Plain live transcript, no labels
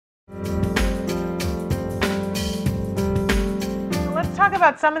talk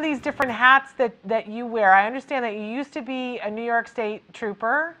about some of these different hats that you wear. I understand that you used to be a New York State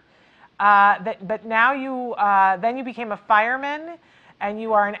trooper, but now then you became a fireman, and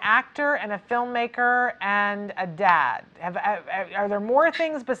you are an actor and a filmmaker and a dad. Are there more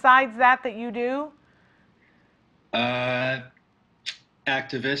things besides that you do? Uh,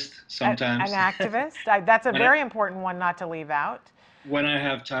 Activist An sometimes. activist. That's a when I very important one not to leave out. when I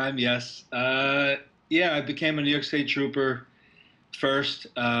have time, yes. Yeah, I became a New York State trooper first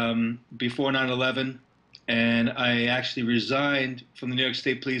before 9/11, and I actually resigned from the New York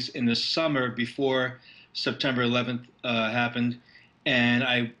State Police in the summer before September 11th happened.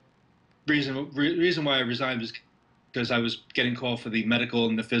 And reason why I resigned was because I was getting called for the medical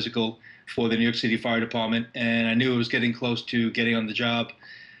and the physical for the New York City Fire Department, and I knew it was getting close to getting on the job.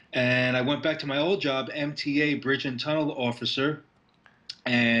 And I went back to my old job, MTA, Bridge and Tunnel Officer,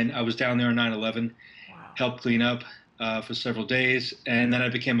 and I was down there on 9/11, Wow. helped clean up for several days, and then I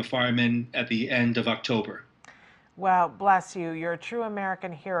became a fireman at the end of October. Well, bless you. You're a true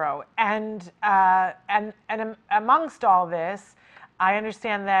American hero. And amongst all this, I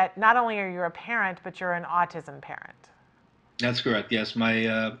understand that not only are you a parent, but you're an autism parent. That's correct. Yes,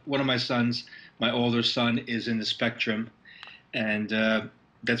 my one of my sons, my older son, is in the spectrum, and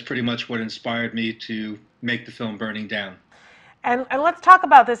that's pretty much what inspired me to make the film Burning Down. And let's talk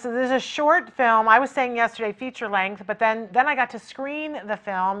about this. This is a short film. I was saying yesterday feature length, but then I got to screen the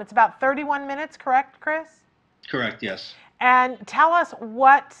film. It's about 31 minutes, correct, Chris? Correct. Yes. And tell us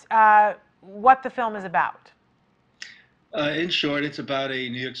what the film is about. In short, it's about a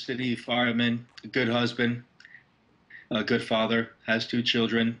New York City fireman, a good husband, a good father, has two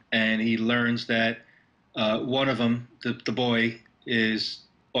children, and he learns that one of them, the boy, is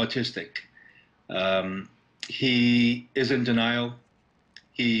autistic. He is in denial.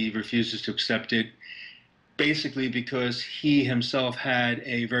 He refuses to accept it, basically because he himself had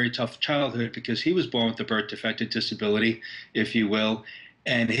a very tough childhood because he was born with a birth defect, a disability, if you will,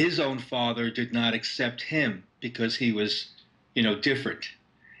 and his own father did not accept him because he was, different.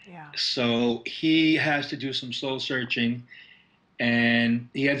 Yeah. So he has to do some soul searching, and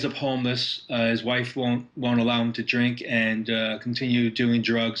he ends up homeless. His wife won't allow him to drink and continue doing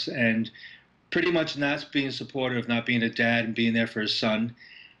drugs, and pretty much not being supportive, not being a dad, and being there for his son.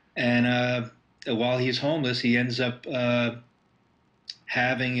 And while he's homeless, he ends up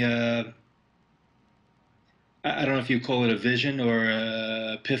having I don't know if you call it a vision or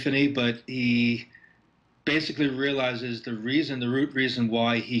a epiphany, but he basically realizes the root reason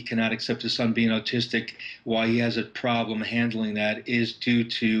why he cannot accept his son being autistic, why he has a problem handling that, is due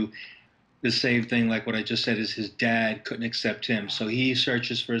to the same thing, like what I just said, is his dad couldn't accept him. So he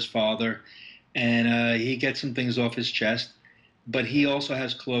searches for his father, and he gets some things off his chest, but he also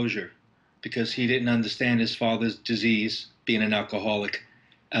has closure because he didn't understand his father's disease, being an alcoholic.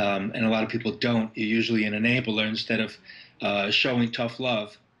 And a lot of people don't. You're usually an enabler instead of showing tough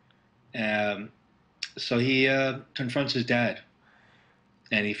love. Um, so he confronts his dad,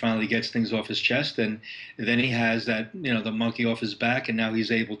 and he finally gets things off his chest, and then he has that, the monkey off his back, and now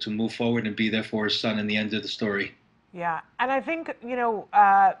he's able to move forward and be there for his son in the end of the story. Yeah, and I think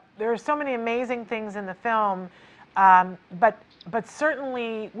there are so many amazing things in the film, but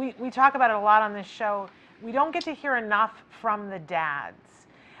certainly we talk about it a lot on this show. We don't get to hear enough from the dads.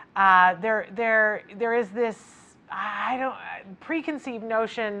 There is this I don't preconceived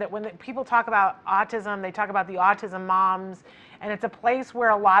notion that when people talk about autism, they talk about the autism moms, and it's a place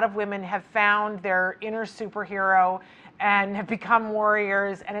where a lot of women have found their inner superhero and have become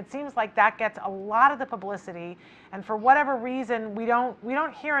warriors, and it seems like that gets a lot of the publicity, and for whatever reason we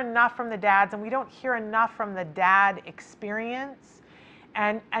don't hear enough from the dads, and we don't hear enough from the dad experience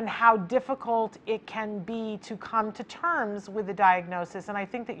and how difficult it can be to come to terms with the diagnosis. And I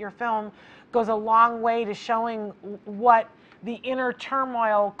think that your film goes a long way to showing what the inner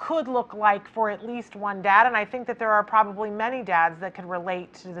turmoil could look like for at least one dad. And I think that there are probably many dads that could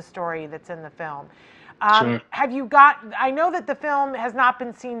relate to the story that's in the film. Sure. I know that the film has not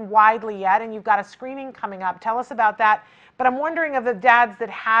been seen widely yet, and you've got a screening coming up. Tell us about that. But I'm wondering, of the dads that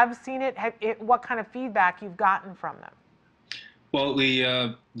have seen it, what kind of feedback you've gotten from them. Well,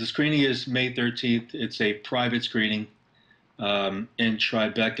 the screening is May 13th. It's a private screening in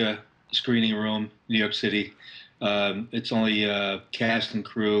Tribeca Screening Room, New York City. It's only cast and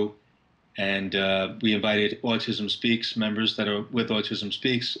crew, and we invited Autism Speaks members that are with Autism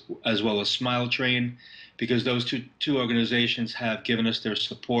Speaks, as well as Smile Train, because those two organizations have given us their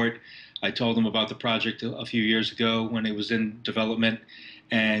support. I told them about the project a few years ago when it was in development,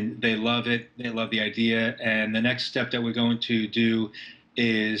 and they love it. They love the idea. And the next step that we're going to do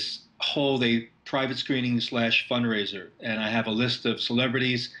is hold a private screening slash fundraiser, and I have a list of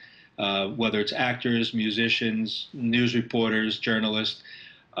celebrities, whether it's actors, musicians, news reporters, journalists.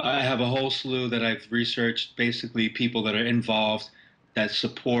 I have a whole slew that I've researched, basically people that are involved, that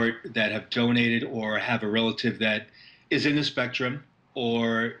support, that have donated, or have a relative that is in the spectrum,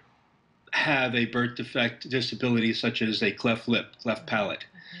 or have a birth defect disability such as a cleft lip, cleft palate.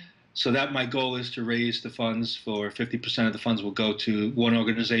 So that my goal is to raise the funds for 50% of the funds will go to one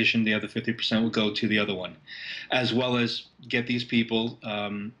organization, the other 50% will go to the other one, as well as get these people,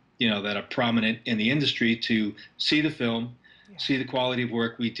 that are prominent in the industry to see the film, see the quality of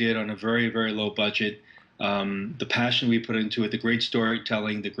work we did on a very, very low budget, the passion we put into it, the great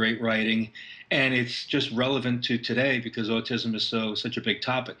storytelling, the great writing, and it's just relevant to today because autism is such a big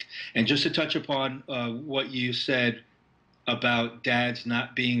topic. And just to touch upon what you said about dads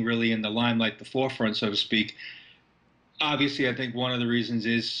not being really in the limelight, the forefront, so to speak. Obviously, I think one of the reasons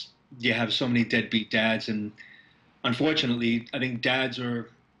is you have so many deadbeat dads, and unfortunately, I think dads are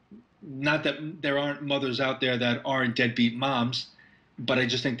not that there aren't mothers out there that aren't deadbeat moms, but I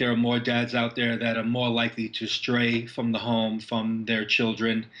just think there are more dads out there that are more likely to stray from the home, from their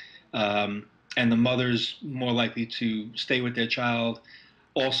children, and the mothers more likely to stay with their child,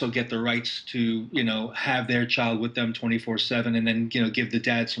 also get the rights to have their child with them 24/7, and then give the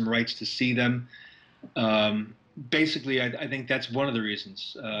dad some rights to see them. Basically, I think that's one of the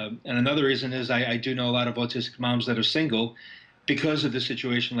reasons. And another reason is I do know a lot of autistic moms that are single because of the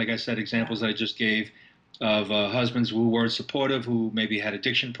situation. Like I said, examples I just gave of husbands who weren't supportive, who maybe had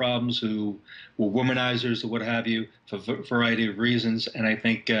addiction problems, who were womanizers or what have you, for a variety of reasons. And I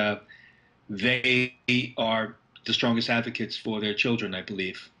think they are the strongest advocates for their children, I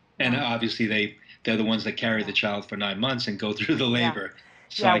believe. And obviously, they're the ones that carry the child for 9 months and go through the Yeah. labor.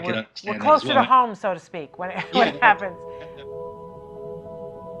 So Yeah, I can we're understand that as closer to well. home, so to speak, when it Yeah, happens.